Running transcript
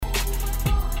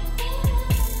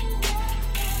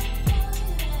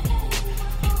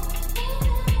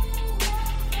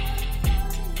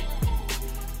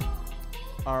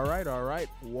All right.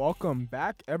 Welcome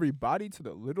back, everybody, to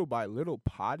the Little by Little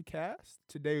podcast.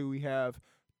 Today we have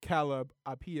Caleb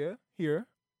Apia here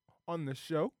on the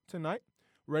show tonight,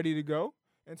 ready to go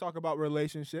and talk about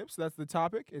relationships. That's the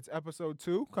topic. It's episode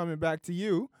 2 coming back to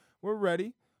you. We're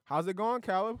ready. How's it going,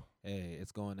 Caleb? Hey,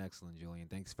 it's going excellent, Julian.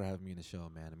 Thanks for having me in the show,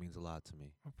 man. It means a lot to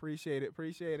me. Appreciate it.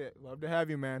 Appreciate it. Love to have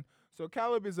you, man. So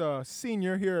Caleb is a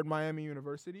senior here at Miami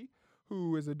University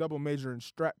who is a double major in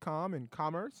Stratcom and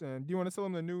commerce. And do you want to tell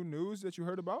them the new news that you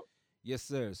heard about? Yes,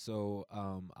 sir. So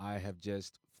I have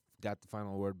just got the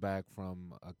final word back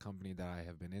from a company that I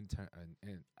have been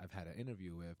I've had an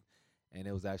interview with, and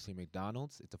it was actually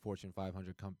McDonald's. It's a Fortune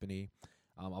 500 company.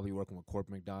 I'll be working with Corp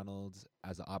McDonald's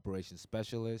as an operations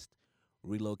specialist,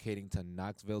 relocating to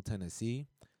Knoxville, Tennessee,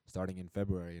 starting in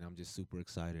February, and I'm just super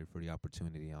excited for the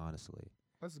opportunity, honestly.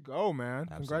 Let's go, man.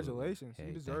 Absolutely. Congratulations. Hey,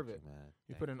 you deserve thank it. you, man.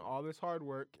 You Thank put in all this hard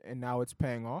work, and now it's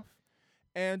paying off.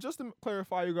 And just to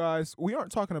clarify, you guys, we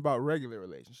aren't talking about regular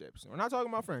relationships. We're not talking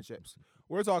about friendships.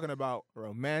 We're talking about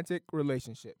romantic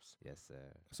relationships. Yes,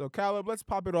 sir. So, Caleb, let's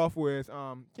pop it off with,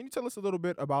 can you tell us a little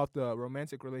bit about the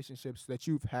romantic relationships that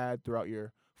you've had throughout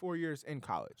your 4 years in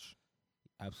college?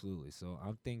 Absolutely. So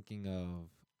I'm thinking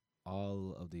of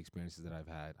all of the experiences that I've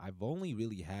had. I've only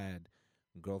really had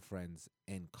girlfriends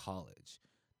in college.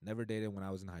 Never dated when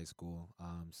I was in high school.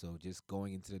 So just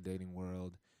going into the dating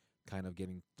world, kind of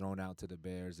getting thrown out to the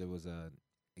bears. It was a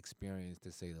experience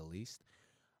to say the least.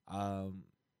 Um,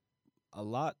 a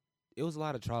lot. It was a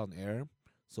lot of trial and error.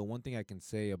 So one thing I can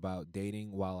say about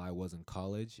dating while I was in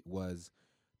college was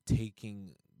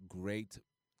taking great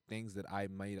things that I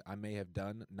may have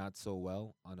done not so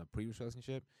well on a previous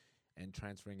relationship and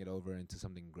transferring it over into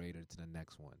something greater to the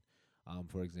next one.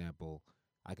 For example,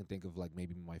 I can think of like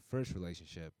maybe my first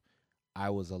relationship. I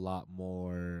was a lot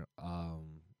more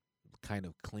kind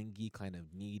of clingy, kind of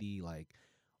needy, like,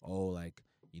 oh, like,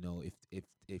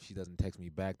 if she doesn't text me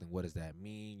back, then what does that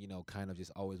mean? Kind of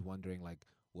just always wondering like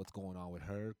what's going on with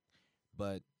her.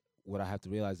 But what I have to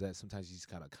realize that sometimes you just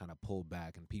gotta kind of pull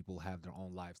back, and people have their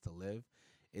own lives to live.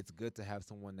 It's good to have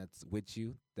someone that's with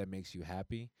you that makes you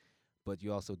happy, but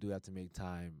you also do have to make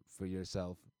time for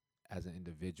yourself as an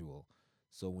individual.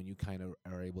 So when you kind of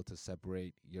are able to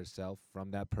separate yourself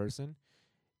from that person,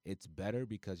 it's better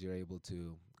because you're able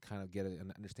to kind of get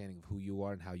an understanding of who you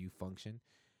are and how you function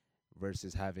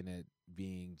versus having it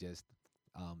being just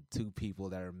two people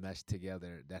that are meshed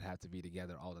together that have to be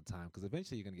together all the time, because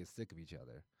eventually you're going to get sick of each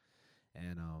other.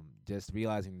 And just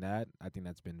realizing that, I think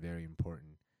that's been very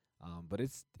important. But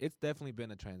it's definitely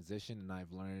been a transition, and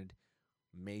I've learned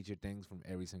major things from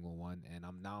every single one. And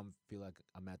I'm feel like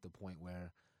I'm at the point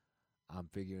where I'm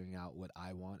figuring out what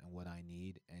I want and what I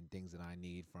need, and things that I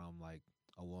need from like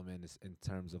a woman is in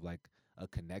terms of like a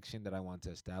connection that I want to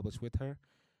establish with her.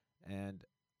 And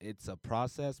it's a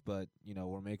process, but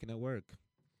we're making it work.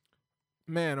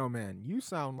 Man, oh man, you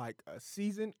sound like a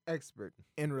seasoned expert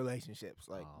in relationships.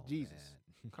 Like, Oh Jesus,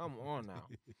 man. come on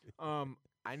now.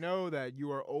 I know that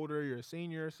you are older, you're a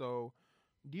senior, so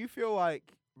do you feel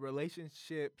like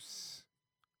relationships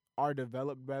are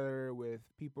developed better with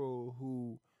people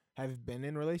who have been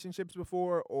in relationships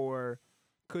before, or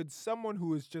could someone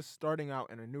who is just starting out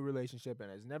in a new relationship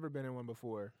and has never been in one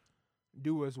before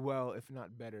do as well, if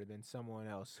not better, than someone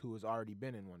else who has already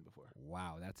been in one before?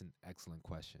 Wow, that's an excellent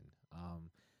question.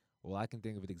 Well, I can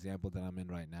think of an example that I'm in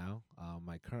right now.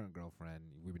 My current girlfriend,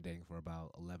 we've been dating for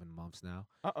about 11 months now.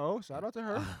 Shout out to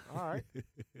her. All right.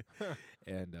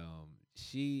 And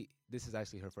this is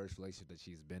actually her first relationship that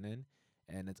she's been in,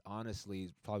 and it's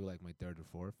honestly probably like my third or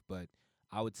fourth, but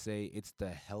I would say it's the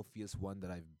healthiest one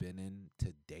that I've been in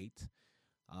to date.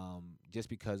 Just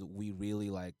because we really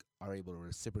like are able to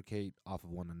reciprocate off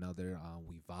of one another.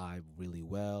 We vibe really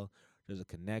well. There's a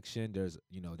connection. There's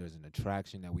an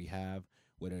attraction that we have,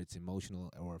 whether it's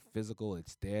emotional or physical.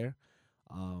 It's there.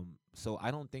 So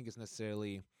I don't think it's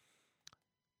necessarily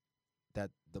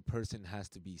that the person has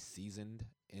to be seasoned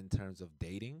in terms of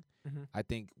dating. Mm-hmm. I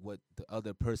think what the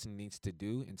other person needs to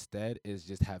do instead is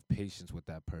just have patience with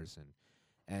that person.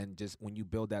 And just when you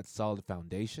build that solid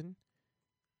foundation,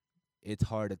 it's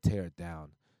hard to tear it down.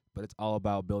 But it's all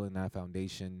about building that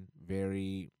foundation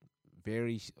very,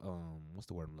 very, what's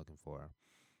the word I'm looking for?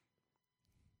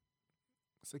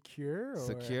 Secure? Or?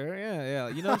 Secure, yeah.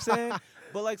 You know what I'm saying?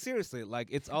 But like seriously, like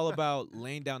it's all about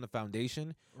laying down the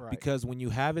foundation, Right. because when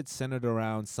you have it centered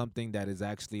around something that is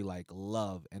actually like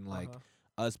love and like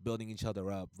us building each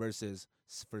other up versus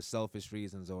for selfish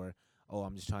reasons, or oh,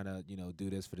 I'm just trying to, do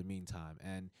this for the meantime.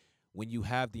 And when you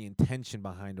have the intention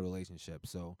behind the relationship.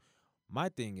 So my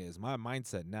thing is, my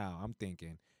mindset now, I'm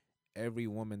thinking every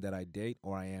woman that I date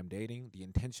or I am dating, the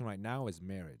intention right now is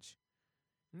marriage.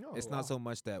 No, It's not wow. so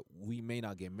much that we may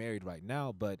not get married right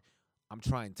now, but I'm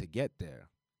trying to get there.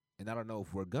 And I don't know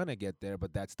if we're gonna get there,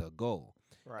 but that's the goal.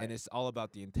 And Right. it's all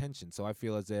about the intention. So I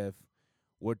feel as if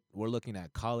we're looking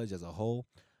at college as a whole.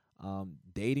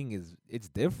 Dating is it's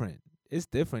different. It's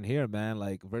different here, man.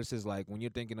 Like versus like when you're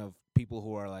thinking of people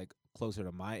who are like closer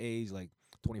to my age, like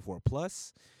 24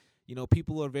 plus.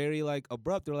 People are very like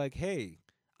abrupt. They're like, "Hey,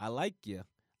 I like you,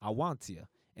 I want you,"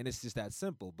 and it's just that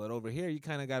simple. But over here, you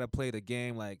kind of gotta play the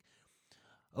game. Like,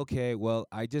 okay, well,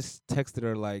 I just texted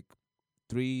her like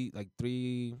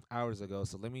 3 hours ago,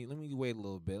 so let me wait a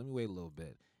little bit. Let me wait a little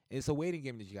bit. It's a waiting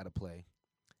game that you gotta play,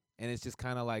 and it's just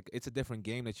kind of like it's a different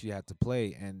game that you have to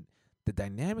play, and the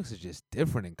dynamics are just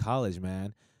different in college,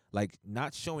 man. Like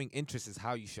not showing interest is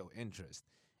how you show interest,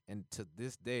 and to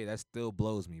this day that still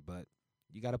blows me. But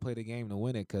you got to play the game to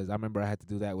win it, because I remember I had to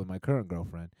do that with my current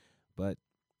girlfriend. But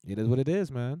it is what it is,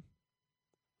 man.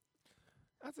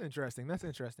 That's interesting. That's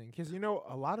interesting because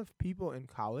a lot of people in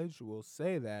college will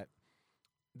say that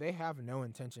they have no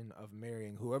intention of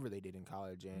marrying whoever they did in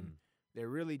college, and Mm. they're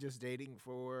really just dating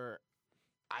for.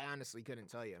 I honestly couldn't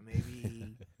tell you.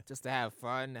 Maybe just to have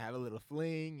fun, have a little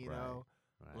fling, Right,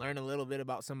 right, learn a little bit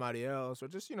about somebody else, or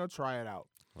just try it out.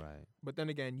 right. But then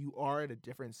again, you are at a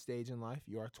different stage in life.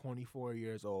 You are 24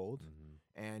 years old,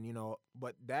 Mm-hmm. and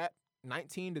but that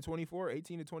 19 to 24,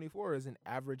 18 to 24 is an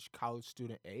average college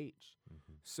student age.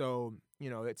 Mm-hmm. So,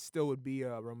 it still would be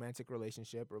a romantic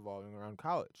relationship revolving around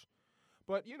college.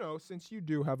 But, since you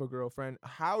do have a girlfriend,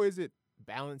 how is it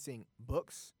balancing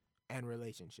books and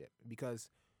relationship? Because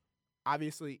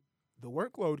obviously the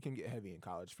workload can get heavy in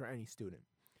college for any student.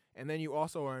 And then you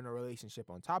also are in a relationship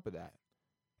on top of that.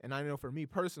 And I know for me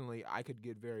personally, I could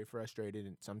get very frustrated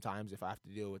and sometimes if I have to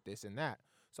deal with this and that.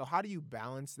 So how do you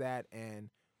balance that, and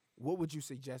what would you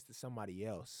suggest to somebody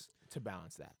else to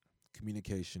balance that?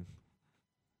 Communication.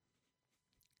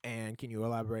 And can you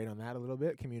elaborate on that a little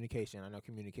bit? Communication. I know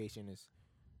communication is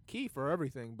key for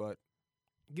everything, but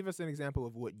give us an example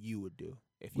of what you would do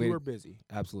if you Great, were busy.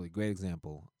 absolutely great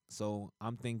example. So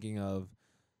I'm thinking of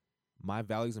my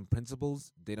values and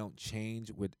principles. They don't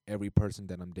change with every person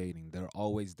that I'm dating. They're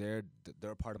always there.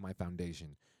 They're a part of my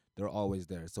foundation. They're always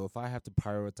there. So if I have to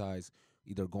prioritize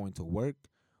either going to work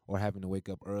or having to wake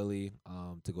up early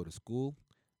to go to school,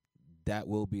 that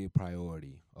will be a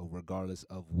priority, regardless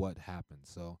of what happens.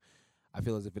 So I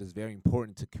feel as if it is very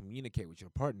important to communicate with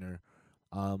your partner.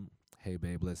 Hey,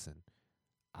 babe, listen.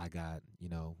 I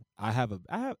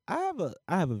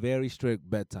have a very strict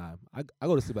bedtime. I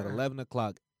go to sleep at 11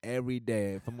 o'clock every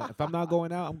day. If I'm not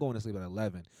going out, I'm going to sleep at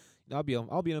 11. I'll be on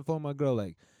the phone with my girl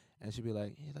like, and she'll be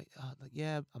like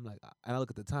yeah. I'm like, and I look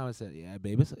at the time. I said, yeah,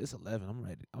 babe, it's 11. I'm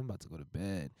ready. I'm about to go to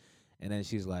bed. And then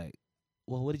she's like,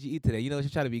 well, what did you eat today?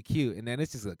 She's trying to be cute, and then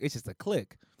it's just a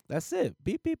click. That's it.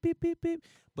 Beep beep beep beep beep.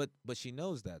 But she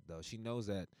knows that though. She knows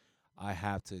that I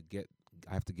have to get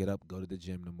I have to get up, go to the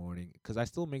gym in the morning, because I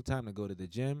still make time to go to the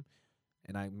gym,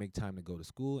 and I make time to go to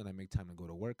school, and I make time to go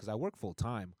to work, because I work full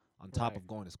time on top Right. of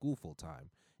going to school full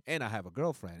time, and I have a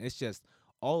girlfriend. It's just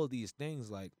all of these things.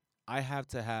 Like I have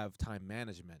to have time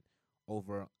management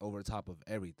over top of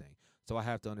everything. So I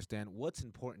have to understand what's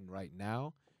important right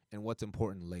now and what's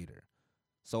important later.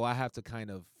 So I have to kind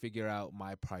of figure out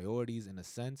my priorities in a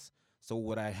sense. So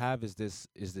what I have is this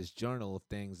journal of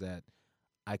things that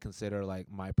I consider like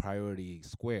my priority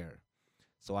square.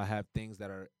 So I have things that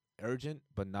are urgent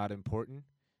but not important,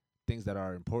 things that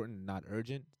are important not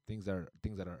urgent, things that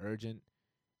are urgent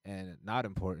and not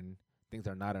important, things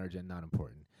that are not urgent, not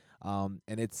important.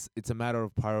 And it's a matter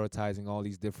of prioritizing all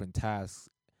these different tasks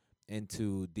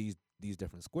into these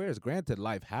different squares. Granted,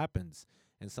 life happens,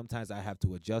 and sometimes I have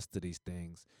to adjust to these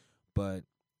things, but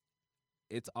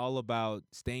it's all about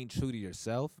staying true to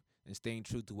yourself and staying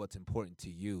true to what's important to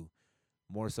you,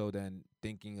 more so than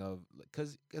thinking of,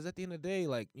 because at the end of the day,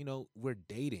 like, we're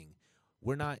dating,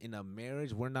 we're not in a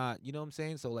marriage, we're not, you know what I'm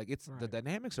saying? So like, it's the Right.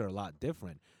 dynamics are a lot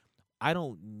different. I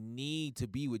don't need to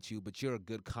be with you, but you're a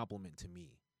good compliment to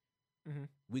me. Hmm.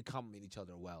 We complement each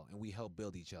other well, and we help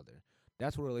build each other.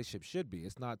 That's what a relationship should be.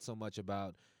 It's not so much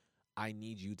about I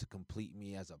need you to complete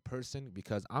me as a person,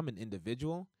 because I'm an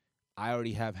individual. I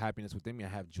already have happiness within me. I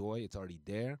have joy. It's already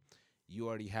there. You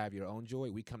already have your own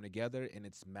joy. We come together and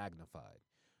it's magnified,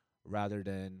 rather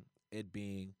than it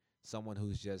being someone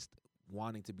who's just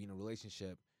wanting to be in a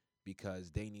relationship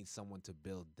because they need someone to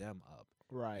build them up.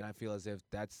 Right. And I feel as if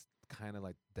that's kind of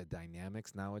like the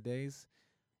dynamics nowadays.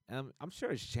 And I'm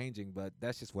sure it's changing, but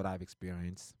that's just what I've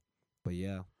experienced. But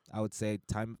yeah, I would say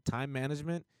time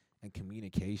management and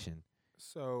communication.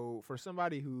 So, for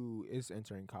somebody who is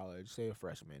entering college, say a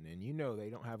freshman, and they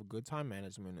don't have a good time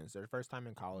management, it's their first time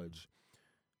in Mm. college,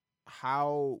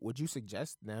 how would you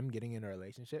suggest them getting in a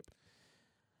relationship?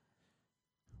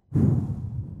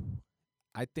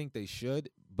 I think they should,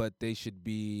 but they should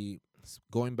be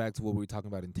going back to what we were talking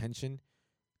about intention.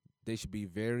 They should be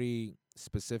very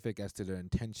specific as to their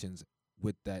intentions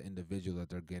with that individual that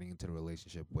they're getting into the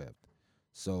relationship with.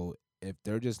 So if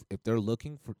they're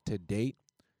looking for to date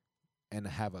and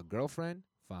have a girlfriend,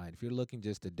 fine. If you're looking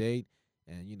just to date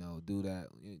and do that,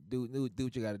 do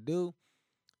what you got to do,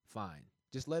 fine.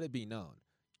 Just let it be known.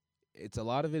 It's a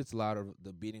lot of it. It's a lot of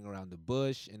the beating around the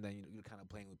bush, and then you're kind of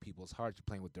playing with people's hearts. You're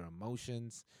playing with their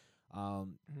emotions.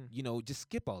 Mhm. Just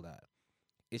skip all that.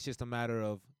 It's just a matter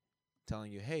of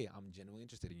telling you, hey, I'm genuinely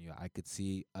interested in you. I could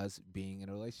see us being in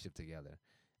a relationship together,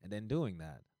 and then doing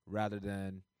that rather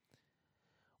than,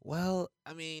 well,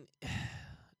 I mean,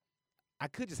 I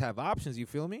could just have options. You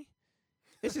feel me?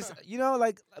 It's just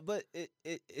but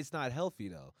it's not healthy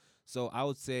though. So I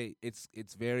would say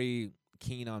it's very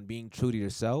keen on being true to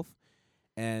yourself,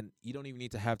 and you don't even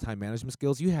need to have time management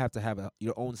skills. You have to have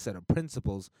your own set of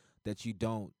principles that you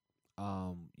don't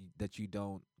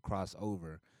cross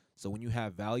over. So when you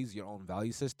have values, your own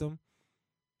value system,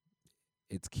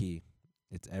 it's key.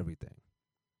 It's everything.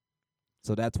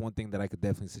 So that's one thing that I could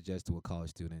definitely suggest to a college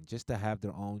student, just to have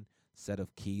their own set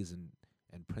of keys and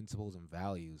principles and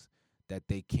values that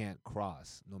they can't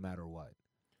cross no matter what.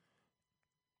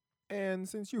 And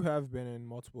since you have been in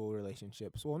multiple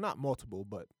relationships, well, not multiple,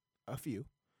 but a few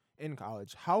in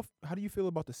college, how do you feel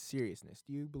about the seriousness?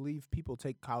 Do you believe people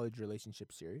take college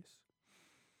relationships serious?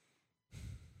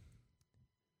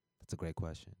 That's a great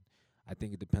question. I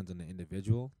think it depends on the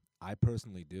individual. I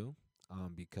personally do,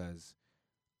 because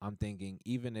I'm thinking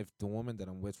even if the woman that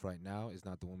I'm with right now is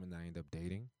not the woman that I end up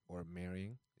dating or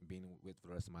marrying, being with for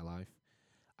the rest of my life,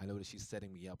 I know that she's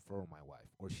setting me up for my wife,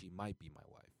 or she might be my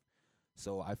wife.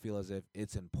 So I feel as if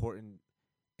it's important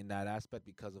in that aspect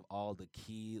because of all the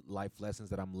key life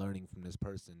lessons that I'm learning from this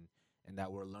person and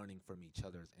that we're learning from each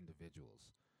other as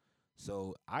individuals.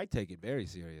 So I take it very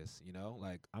serious,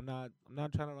 Like I'm not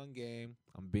trying to run game.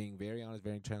 I'm being very honest,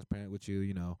 very transparent with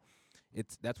you.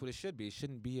 That's what it should be. It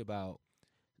shouldn't be about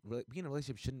being in a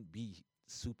relationship shouldn't be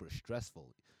super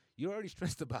stressful. You're already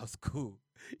stressed about school.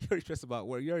 You're already stressed about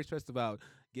work. You're already stressed about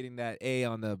getting that A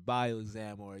on the bio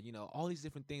exam, or all these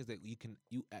different things that you can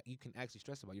actually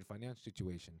stress about your financial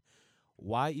situation.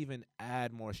 Why even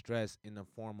add more stress in the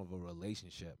form of a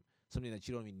relationship, something that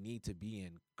you don't even need to be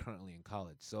in currently in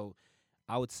college? So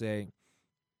I would say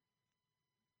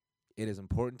it is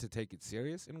important to take it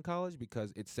serious in college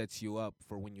because it sets you up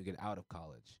for when you get out of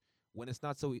college. When it's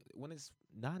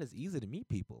not as easy to meet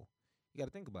people, you got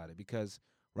to think about it because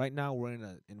right now we're in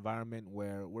an environment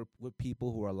where we're with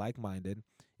people who are like-minded,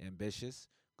 ambitious,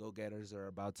 go-getters are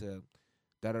about to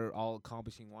that are all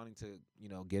accomplishing wanting to,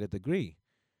 get a degree.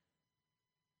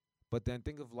 But then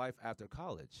think of life after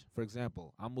college. For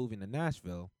example, I'm moving to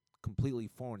Nashville, completely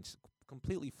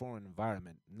foreign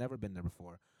environment. Never been there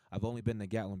before. I've only been to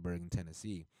Gatlinburg in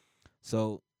Tennessee.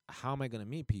 So how am I gonna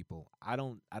meet people? I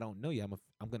don't know yet.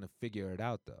 I'm gonna figure it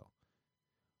out though.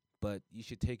 But you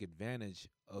should take advantage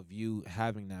of you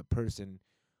having that person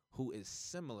who is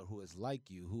similar, who is like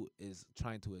you, who is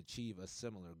trying to achieve a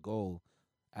similar goal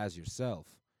as yourself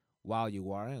while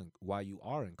you are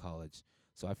in college.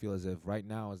 So I feel as if right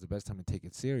now is the best time to take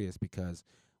it serious because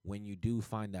when you do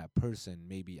find that person,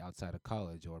 maybe outside of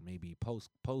college or maybe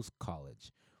post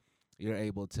college, you're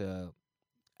able to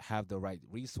have the right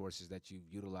resources that you've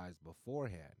utilized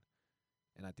beforehand.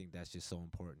 And I think that's just so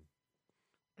important.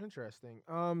 Interesting.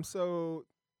 So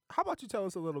how about you tell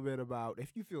us a little bit about,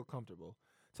 if you feel comfortable,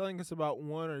 telling us about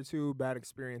one or two bad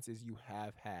experiences you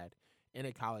have had in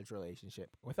a college relationship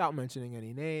without mentioning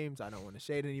any names. I don't want to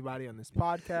shade anybody on this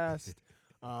podcast.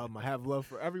 I have love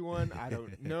for everyone. I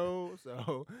don't know,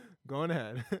 so go on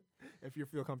ahead if you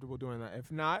feel comfortable doing that.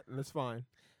 If not, that's fine.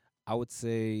 I would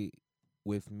say,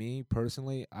 with me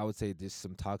personally, I would say just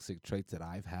some toxic traits that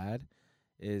I've had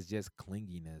is just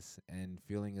clinginess and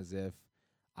feeling as if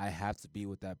I have to be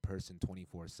with that person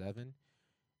 24/7.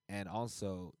 And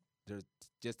also, there's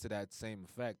just to that same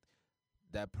effect,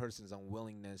 that person's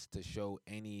unwillingness to show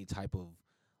any type of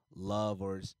love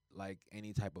or like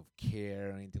any type of care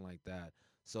or anything like that.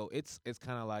 So it's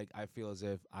kind of like I feel as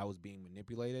if I was being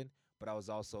manipulated, but I was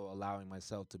also allowing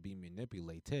myself to be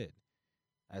manipulated,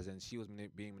 as in she was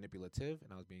being manipulative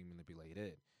and I was being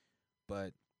manipulated.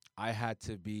 But I had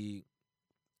to be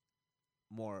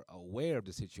more aware of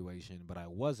the situation, but I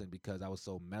wasn't because I was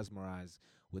so mesmerized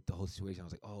with the whole situation. I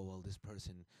was like, oh, well, this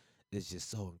person is just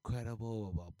so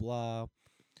incredible, blah, blah, blah.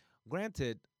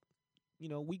 Granted,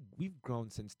 we've grown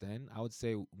since then. I would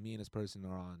say me and this person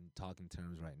are on talking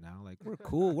terms right now. Like we're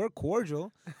cool, we're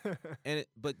cordial,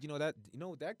 but that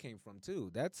what that came from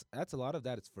too. That's a lot of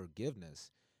that is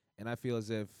forgiveness, and I feel as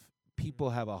if people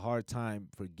have a hard time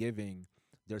forgiving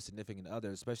their significant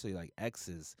others, especially like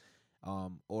exes,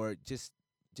 or just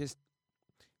just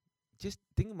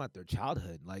thinking about their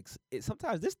childhood. Like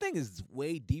sometimes this thing is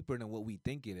way deeper than what we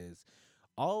think it is.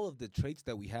 All of the traits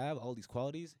that we have, all these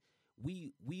qualities,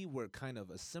 we were kind of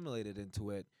assimilated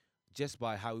into it just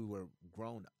by how we were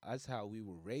grown. That's how we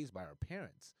were raised by our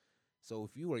parents. So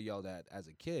if you were yelled at as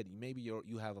a kid, maybe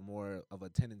you have a more of a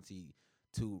tendency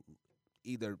to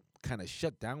either kind of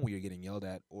shut down when you're getting yelled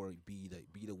at or be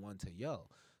the one to yell.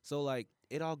 So like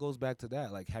it all goes back to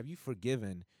that. Like, have you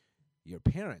forgiven your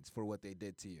parents for what they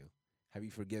did to you? Have you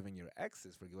forgiven your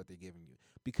exes for what they've given you?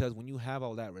 Because when you have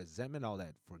all that resentment, all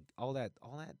that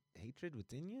hatred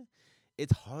within you,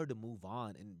 it's hard to move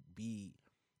on and be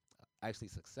actually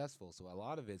successful. So a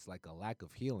lot of it's like a lack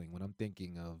of healing. When I'm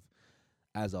thinking of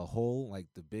as a whole, like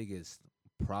the biggest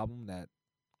problem that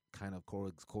kind of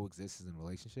coexists in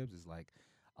relationships is like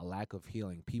a lack of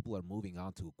healing. People are moving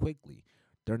on too quickly.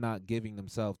 They're not giving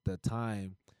themselves the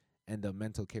time and the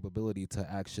mental capability to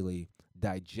actually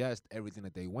digest everything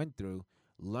that they went through,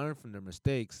 learn from their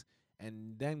mistakes,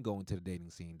 and then go into the dating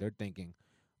scene. They're thinking,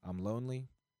 I'm lonely.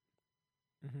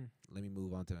 Hmm. Let me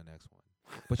move on to the next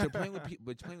one. But you're playing with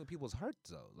but you're playing with people's hearts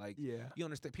though. Like Yeah, you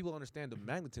understand, people understand the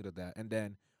magnitude of that, and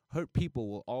then hurt people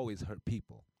will always hurt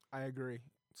people. I agree.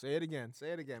 Say it again.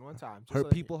 Say it again. One time. Just Hurt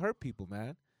like people hurt people,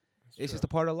 man. it's It's true. just a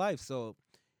part of life. So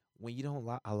when you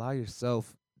don't allow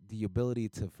yourself the ability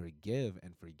to forgive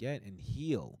and forget and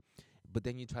heal, but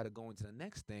then you try to go into the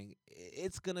next thing,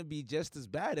 it's gonna be just as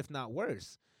bad, if not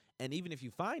worse. And even if you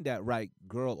find that right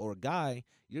girl or guy,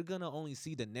 you're gonna only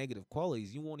see the negative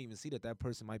qualities. You won't even see that that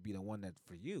person might be the one that's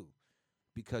for you,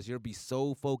 because you'll be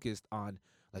so focused on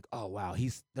like, oh wow,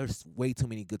 there's way too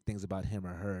many good things about him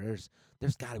or her.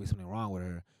 There's got to be something wrong with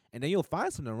her, and then you'll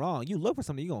find something wrong. You look for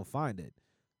something, you're gonna find it.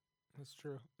 That's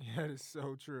true. Yeah, it is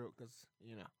so true. Because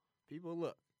people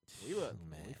look, we look, and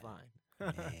we Man,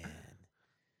 find. man.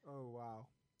 Oh wow.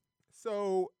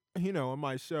 So on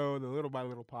my show, the Little by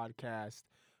Little podcast,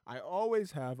 I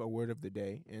always have a word of the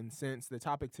day, and since the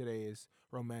topic today is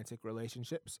romantic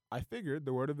relationships, I figured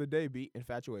the word of the day be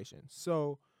infatuation.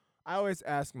 So I always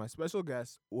ask my special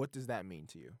guest, what does that mean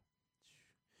to you?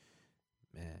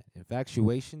 Man,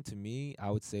 infatuation to me,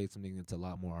 I would say it's something that's a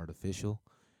lot more artificial.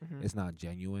 Mm-hmm. It's not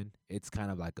genuine. It's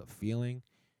kind of like a feeling.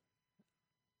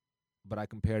 But I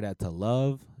compare that to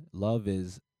love. Love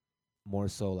is more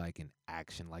so like an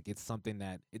action. Like it's something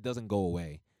that it doesn't go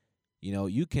away.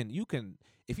 You can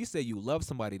if you say you love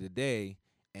somebody today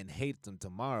and hate them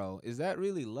tomorrow, is that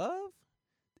really love?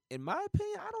 In my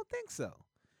opinion, I don't think so.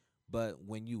 But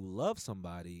when you love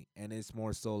somebody and it's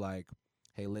more so like,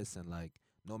 hey, listen, like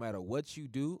no matter what you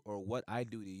do or what I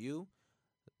do to you,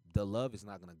 the love is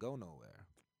not gonna go nowhere.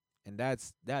 And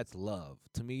that's love.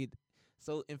 To me,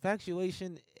 so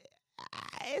infatuation,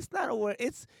 it's not a word.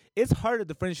 It's hard to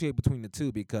differentiate between the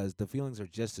two because the feelings are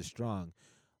just as strong.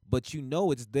 But you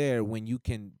know it's there when you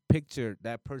can picture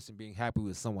that person being happy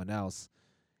with someone else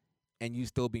and you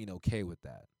still being okay with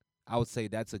that. I would say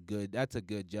that's a good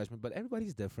judgment, but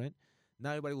everybody's different.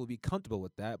 Not everybody will be comfortable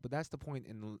with that, but that's the point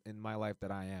in my life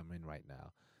that I am in right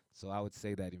now. So I would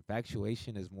say that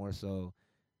infatuation is more so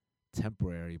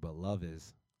temporary, but love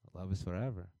is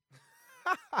forever.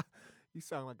 You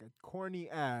sound like a corny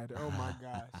ad. Oh my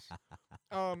gosh.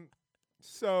 Um,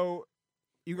 so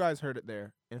you guys heard it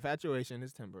there. Infatuation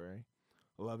is temporary.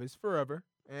 Love is forever.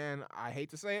 And I hate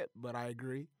to say it, but I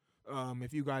agree.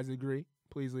 If you guys agree,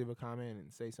 please leave a comment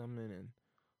and say something and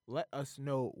let us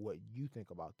know what you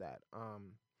think about that.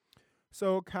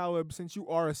 So Caleb, since you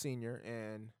are a senior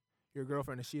and your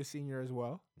girlfriend, is she a senior as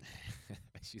well?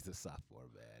 She's a sophomore,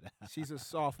 man. She's a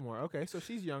sophomore. Okay, so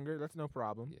she's younger. That's no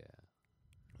problem. Yeah.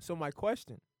 So my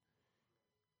question,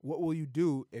 what will you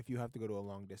do if you have to go to a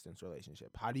long distance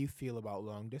relationship? How do you feel about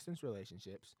long distance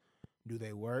relationships? Do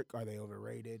they work? Are they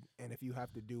overrated? And if you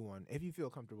have to do one, if you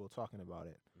feel comfortable talking about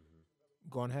it,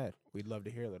 go on ahead. We'd love to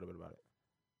hear a little bit about it.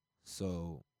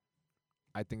 So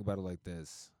I think about it like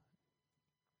this.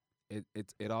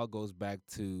 It all goes back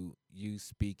to you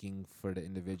speaking for the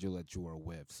individual that you are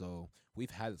with. So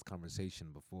we've had this conversation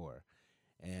before,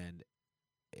 and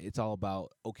it's all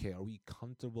about, okay, are we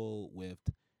comfortable with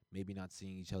maybe not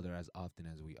seeing each other as often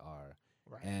as we are?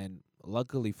 Right. And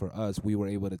luckily for us, we were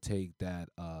able to take that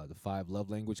the 5 love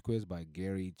language quiz by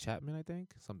Gary Chapman, I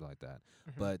think, something like that.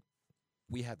 Mhm. But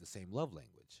we have the same love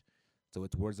language. So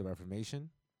it's words of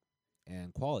affirmation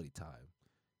and quality time.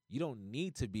 You don't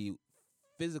need to be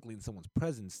physically in someone's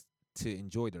presence to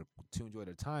enjoy their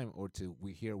time, or to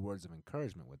we hear words of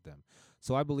encouragement with them.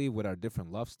 So I believe with our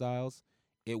different love styles,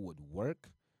 it would work.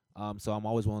 So I'm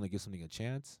always willing to give something a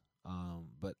chance.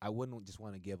 But I wouldn't just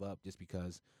want to give up just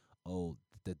because, oh,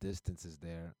 the distance is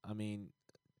there. I mean,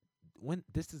 when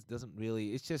distance doesn't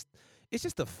really, it's just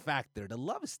a factor. The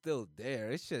love is still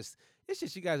there. It's just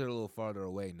you guys are a little farther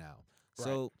away now. Right.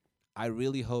 So I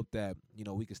really hope that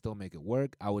we can still make it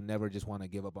work. I would never just want to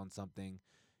give up on something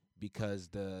because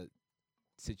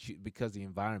because the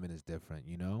environment is different.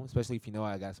 Especially if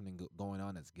I got something going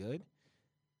on that's good.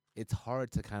 It's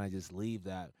hard to kind of just leave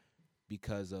that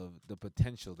because of the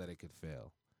potential that it could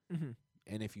fail. Mm-hmm.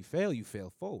 And if you fail, you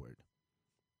fail forward.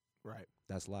 Right.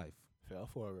 That's life. Fail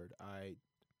forward. I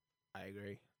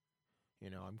agree.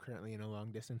 I'm currently in a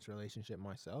long distance relationship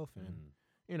myself,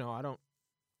 and I don't,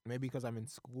 maybe because I'm in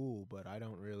school, but I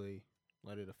don't really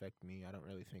let it affect me. I don't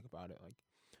really think about it. Like,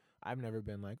 I've never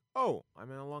been like, oh,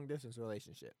 I'm in a long distance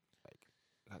relationship.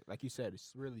 Like you said,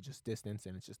 it's really just distance,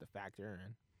 and it's just a factor,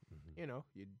 and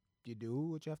you do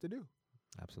what you have to do.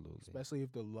 Absolutely. Especially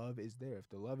if the love is there. If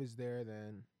the love is there,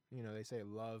 then they say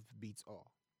love beats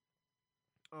all.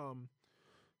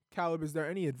 Caleb, is there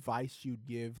any advice you'd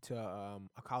give to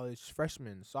a college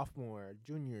freshman, sophomore,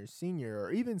 junior, senior,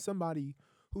 or even somebody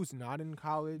who's not in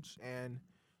college and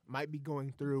might be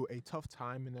going through a tough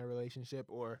time in their relationship,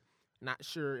 or not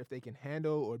sure if they can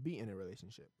handle or be in a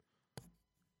relationship?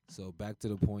 So back to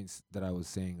the points that I was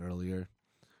saying earlier: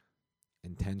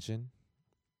 intention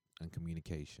and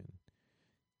communication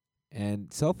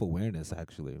and self-awareness.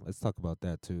 Actually, let's talk about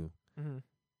that too. Mm-hmm.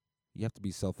 You have to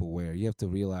be self-aware. You have to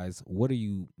realize, what are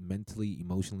you mentally,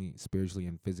 emotionally, spiritually,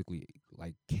 and physically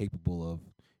capable of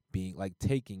being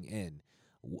taking in.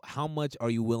 How much are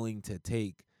you willing to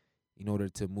take in order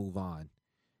to move on?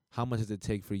 How much does it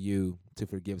take for you to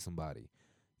forgive somebody?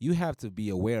 You have to be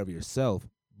aware of yourself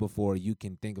before you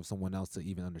can think of someone else to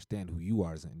even understand who you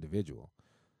are as an individual.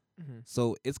 Mm-hmm.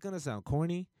 So it's gonna sound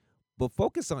corny, but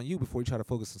focus on you before you try to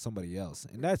focus on somebody else.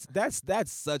 And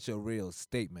that's such a real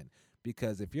statement.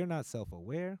 Because if you're not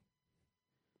self-aware,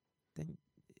 then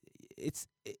it's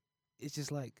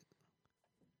just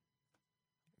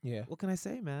Yeah. what can I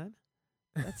say, man?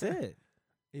 That's it.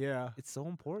 Yeah. It's so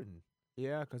important.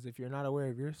 Yeah, because if you're not aware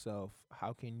of yourself,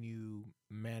 how can you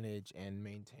manage and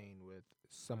maintain with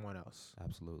someone else?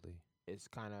 Absolutely. It's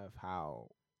kind of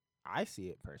how I see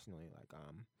it personally.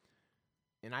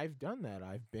 And I've done that.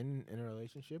 I've been in a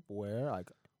relationship where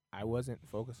I wasn't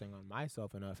focusing on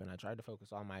myself enough, and I tried to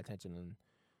focus all my attention on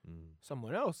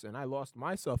someone else, and I lost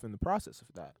myself in the process of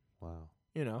that. Wow.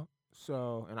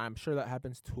 So, and I'm sure that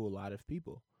happens to a lot of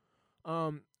people.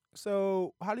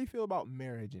 So how do you feel about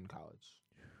marriage in college?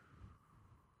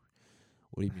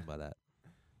 What do you mean by that?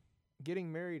 Getting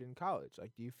married in college.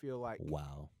 Do you feel like...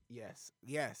 Wow. Yes.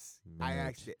 Yes. Marriage. I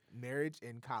asked it. Marriage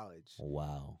in college.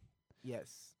 Wow.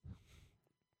 Yes.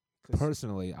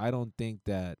 Personally, I don't think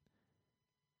that...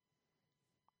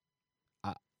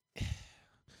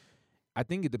 I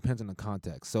think it depends on the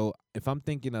context. So if I'm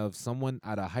thinking of someone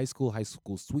out of high school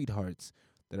sweethearts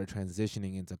that are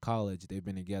transitioning into college, they've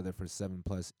been together for 7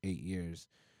 plus 8 years,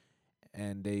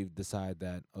 and they've decided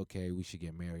that, okay, we should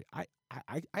get married. I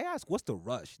ask, what's the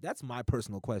rush? That's my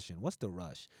personal question. What's the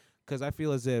rush? Because I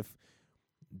feel as if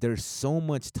there's so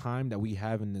much time that we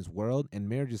have in this world, and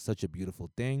marriage is such a beautiful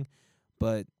thing.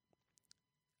 But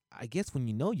I guess when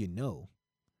you know, you know.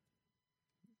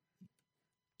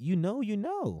 You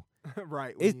know.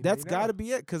 Right. That's got to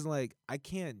be it. Because, I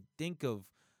can't think of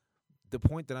the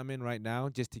point that I'm in right now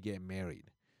just to get married.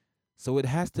 So it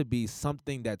has to be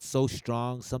something that's so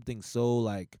strong, something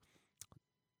so,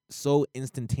 so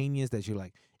instantaneous that you're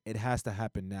like, it has to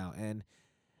happen now. And,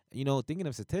 thinking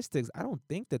of statistics, I don't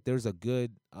think that there's a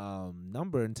good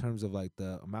number in terms of,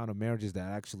 the amount of marriages that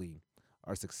actually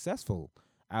are successful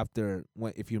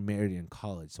if you're married in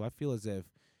college. So I feel as if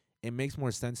it makes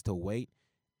more sense to wait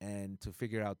and to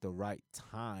figure out the right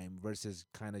time versus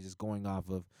kind of just going off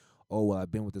of, oh, well,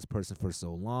 I've been with this person for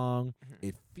so long. Mm-hmm.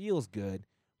 It feels good,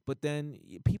 but then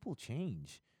people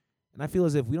change. And I feel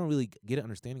as if we don't really get an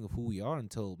understanding of who we are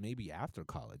until maybe after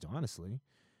college, honestly,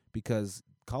 because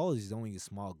college is only a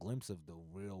small glimpse of the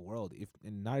real world,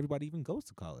 and not everybody even goes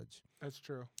to college. That's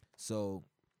true. So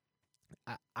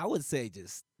I would say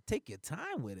just take your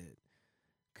time with it,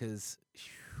 because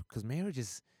marriage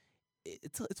is...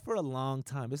 It's for a long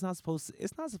time. It's not supposed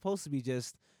to be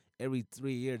just every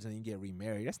 3 years and you get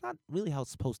remarried. That's not really how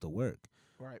it's supposed to work.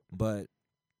 Right. But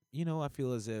I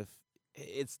feel as if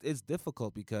it's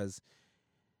difficult because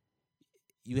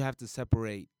you have to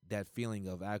separate that feeling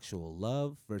of actual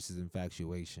love versus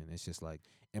infatuation. It's just like,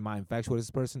 am I infatuated with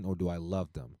this person or do I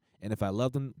love them? And if I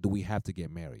love them, do we have to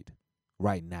get married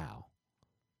right now?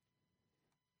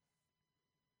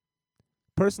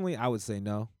 Personally, I would say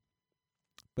no,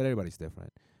 but everybody's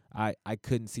different. I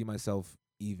couldn't see myself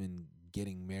even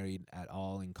getting married at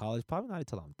all in college. Probably not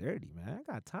until I'm 30, man.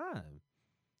 I got time.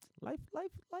 Life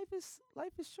is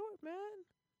short, man.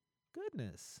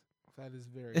 Goodness. That is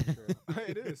very true.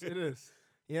 It is. It is.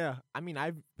 Yeah. I mean,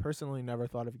 I've personally never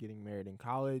thought of getting married in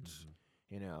college. Mhm.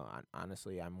 You know,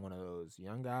 honestly, I'm one of those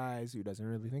young guys who doesn't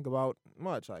really think about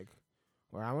much, like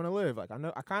where I want to live. Like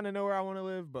I kind of know where I want to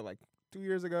live, but like 2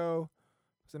 years ago,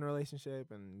 I was in a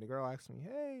relationship, and the girl asked me,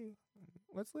 "Hey,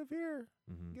 let's live here.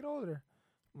 Mhm. Get older."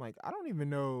 I'm like, I don't even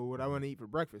know what I want to eat for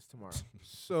breakfast tomorrow,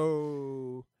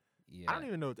 so I Yeah, don't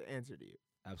even know what to answer to you.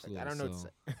 Like I absolutely. don't know what So,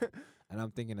 to say. and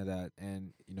I'm thinking of that,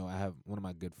 and I have one of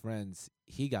my good friends.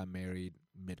 He got married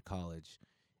mid college,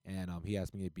 and he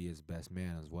asked me to be his best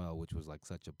man as well, which was like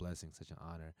such a blessing, such an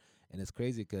honor. And it's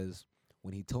crazy because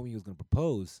when he told me he was gonna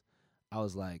propose, I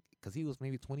was like, because he was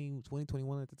maybe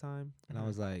 21 at the time, and I Mhm.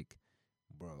 was like,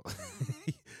 bro,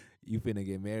 you finna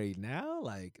get married now?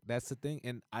 Like that's the thing,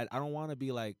 and I don't want to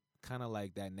be like kind of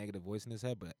like that negative voice in his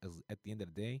head, but at the end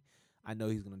of the day, I know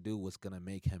he's gonna do what's gonna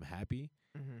make him happy,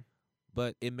 Mhm.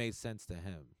 but it made sense to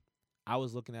him. I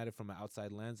was looking at it from an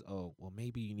outside lens. Oh, well,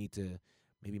 maybe you need to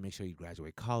maybe make sure you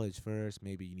graduate college first.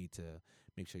 Maybe you need to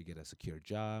make sure you get a secure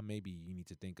job. Maybe you need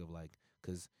to think of like,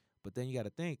 but then you got to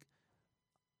think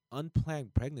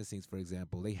unplanned pregnancies, for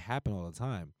example, they happen all the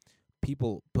time.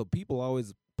 People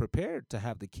always prepared to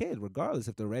have the kid, regardless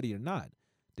if they're ready or not.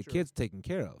 The True. kid's taken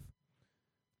care of.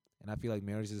 And I feel like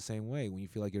marriage is the same way. When you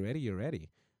feel like you're ready, you're ready.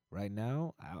 Right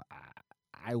now,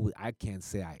 I can't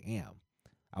say I am.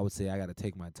 I would say I got to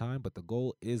take my time, but the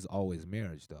goal is always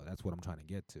marriage, though. That's what I'm trying to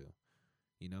get to.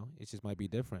 It just might be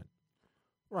different.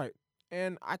 Right.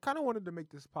 And I kind of wanted to make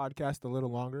this podcast a little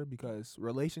longer because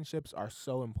relationships are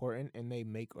so important and they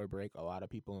make or break a lot of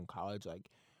people in college.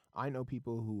 Like, I know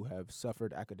people who have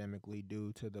suffered academically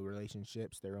due to the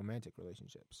relationships, their romantic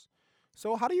relationships.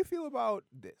 So, how do you feel about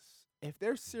this? If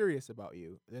they're serious about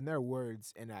you, then their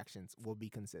words and actions will be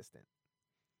consistent.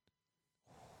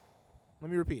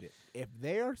 Let me repeat it. If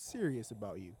they are serious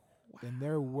about you, then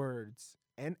their words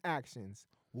and actions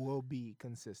will be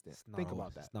consistent. Think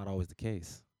about that. It's not always the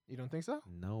case. You don't think so?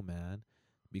 No, man,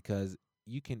 because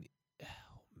you can. Oh,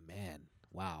 man,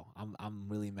 wow. I'm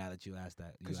really mad that you asked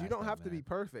that. Because you asked don't that, have to be man.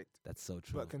 perfect, That's so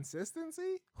true. but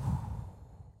consistency, Wow.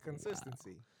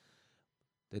 consistency.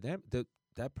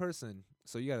 That person.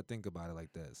 So you got to think about it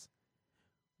like this: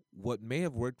 what may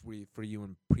have worked for you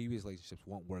in previous relationships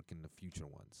won't work in the future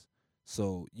ones.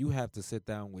 So you have to sit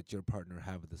down with your partner,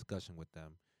 have a discussion with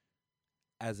them,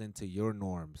 as into your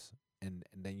norms, and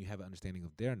then you have an understanding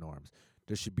of their norms.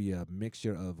 There should be a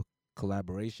mixture of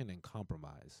collaboration and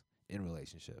compromise in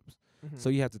relationships. Mm-hmm. So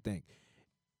you have to think,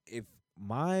 if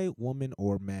my woman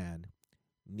or man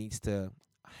needs to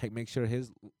make sure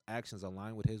his actions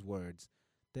align with his words,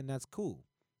 then that's cool.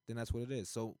 Then that's what it is.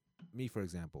 So me, for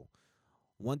example,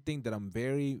 one thing that I'm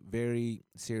very, very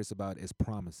serious about is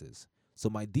promises. So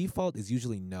my default is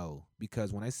usually no,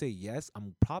 because when I say yes,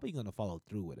 I'm probably going to follow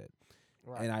through with it.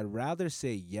 Right. And I'd rather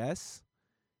say yes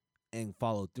and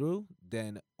follow through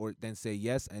than say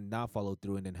yes and not follow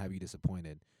through and then have you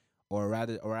disappointed. Or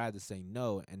rather say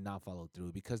no and not follow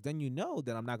through, because then you know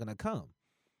that I'm not going to come.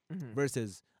 Mm-hmm.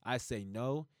 Versus I say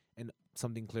no and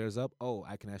something clears up, oh,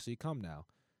 I can actually come now.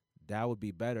 That would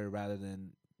be better rather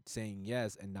than saying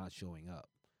yes and not showing up.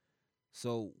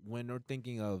 So when we're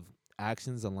thinking of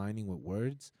actions aligning with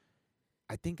words,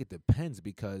 I think it depends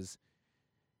because,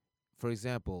 for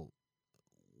example,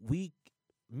 we,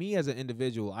 me as an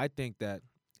individual, I think that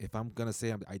if I'm gonna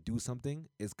say I do something,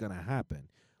 it's gonna happen.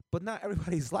 But not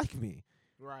everybody's like me.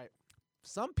 Right.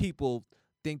 Some people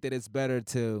think that it's better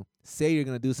to say you're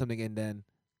gonna do something and then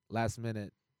last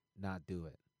minute not do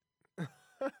it.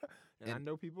 And I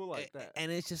know people like that.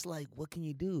 And it's just like, what can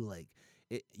you do? Like,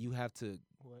 you have to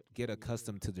What get can you do?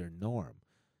 accustomed to their norm.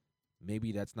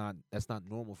 Maybe that's not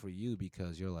normal for you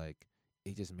because you're like,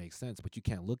 it just makes sense, but you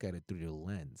can't look at it through your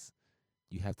lens.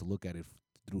 You have to look at it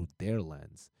through their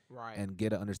lens Right. and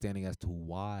get an understanding as to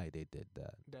why they did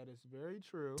that. That is very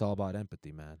true. It's all about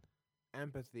empathy, man.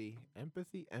 Empathy,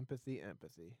 empathy, empathy,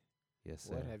 empathy. Yes,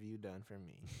 sir. What have you done for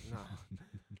me?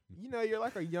 Nah. You're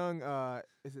like a young,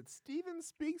 is it Steven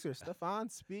Speaks or Stefan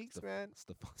Speaks, man?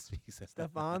 Stefan speaks.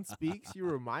 Stefan Speaks. You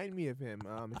remind me of him.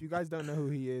 If you guys don't know who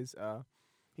he is,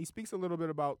 he speaks a little bit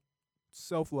about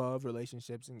self-love,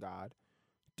 relationships, and God.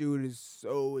 Dude is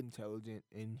so intelligent,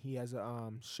 and he has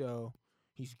a show.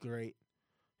 He's great.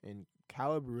 And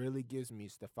Caleb really gives me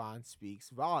Stefan Speaks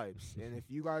vibes. And if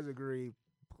you guys agree,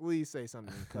 please say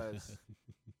something because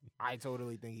I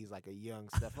totally think he's like a young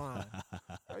Stefan.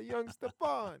 A young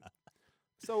Stefan.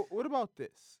 So what about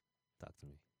this? Talk to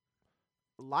me.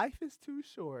 Life is too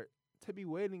short to be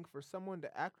waiting for someone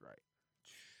to act right.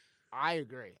 I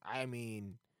agree. I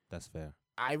mean, That's fair.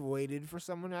 I've waited for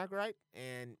someone to act right,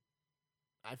 and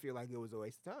I feel like it was a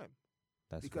waste of time.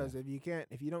 That's Because fair.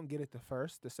 if you don't get it the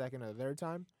first, the second, or the third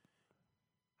time,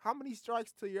 how many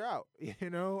strikes till you're out? You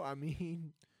know, I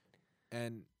mean,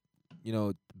 And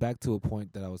back to a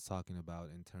point that I was talking about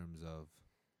in terms of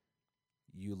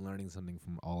you learning something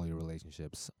from all your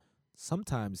relationships.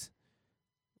 Sometimes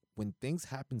when things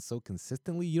happen so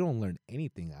consistently, you don't learn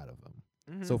anything out of them.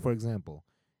 So, for example,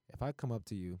 if I come up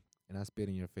to you and I spit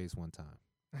in your face one time,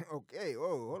 okay,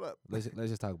 whoa, hold up. let's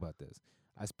just talk about this.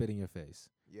 I spit in your face.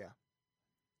 Yeah,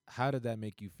 How did that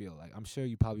make you feel? Like, I'm sure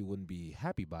you probably wouldn't be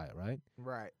happy by it, right?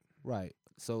 right. Right.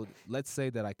 So let's say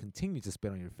that I continue to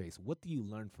spit on your face. What do you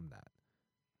learn from that?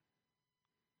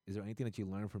 Is there anything that you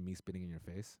learn from me spitting in your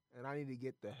face? And I need to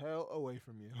get the hell away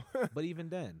from you. But even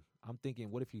then, I'm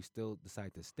thinking, what if you still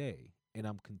decide to stay and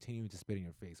I'm continuing to spit in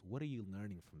your face? What are you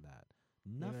learning from that?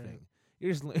 Nothing.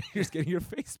 You're just you're just getting your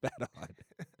face spat on.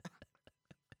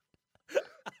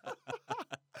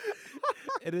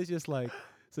 And it's just like,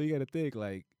 so you got to think,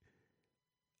 like,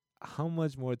 how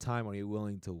much more time are you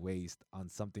willing to waste on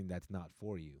something that's not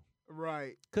for you?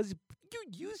 Right. Because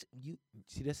you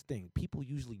see, that's the thing. People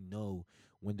usually know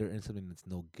when they're in something that's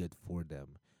no good for them,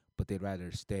 but they'd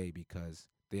rather stay because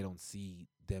they don't see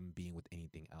them being with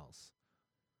anybody else.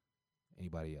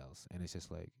 And it's just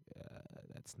like,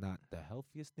 that's not the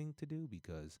healthiest thing to do,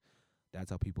 because that's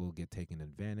how people get taken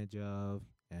advantage of,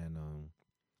 and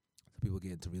people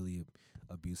get into really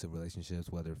abusive relationships,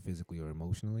 whether physically or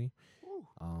emotionally. Whew.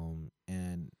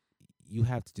 And you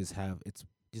have to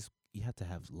you have to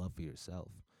have love for yourself.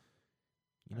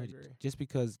 I agree. Just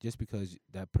because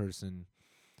that person,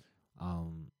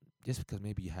 just because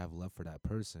maybe you have love for that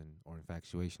person or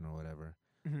infatuation or whatever,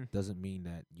 doesn't mean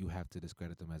that you have to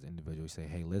discredit them as individuals. Say,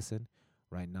 hey, listen,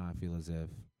 right now I feel as if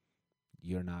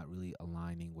you're not really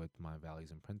aligning with my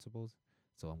values and principles,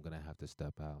 so I'm gonna have to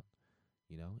step out.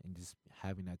 And just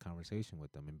having that conversation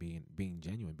with them and being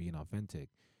genuine, being authentic,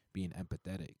 being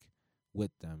empathetic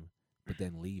with them, but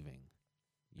then leaving.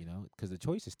 Because the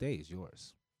choice to stay is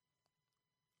yours.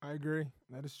 I agree.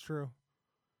 That is true.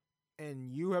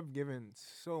 And you have given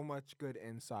so much good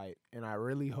insight. And I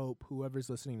really hope whoever's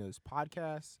listening to this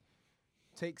podcast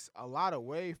takes a lot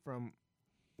away from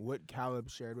what Caleb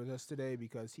shared with us today,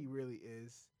 because he really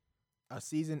is a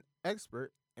seasoned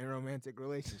expert in romantic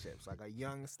relationships, like a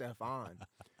young Stefan.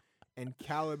 And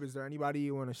Caleb, is there anybody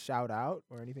you want to shout out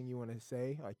or anything you want to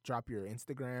say? Like, drop your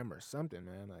Instagram or something,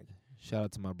 man. Like, Shout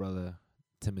out to my brother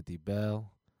Timothy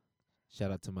Bell.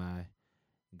 Shout out to my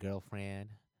girlfriend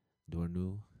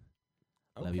Dornu.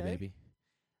 Love you, okay. baby.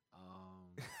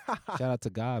 Shout out to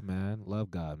God, man.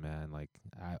 Love God, man. Like,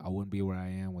 I wouldn't be where I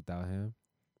am without him.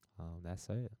 That's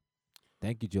it.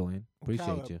 Thank you, Julian. Appreciate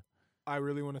Caleb, you. I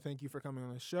really want to thank you for coming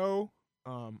on the show.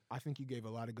 I think you gave a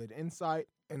lot of good insight,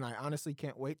 and I honestly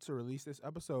can't wait to release this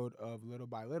episode of Little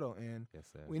by Little. And Yes,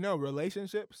 sir. we know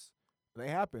relationships, they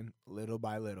happen little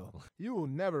by little. You will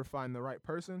never find the right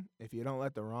person if you don't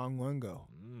let the wrong one go.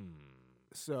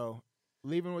 So,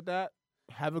 leaving with that,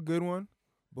 have a good one.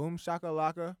 Boom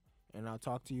shakalaka, and I'll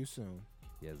talk to you soon.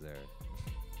 Yes, sir.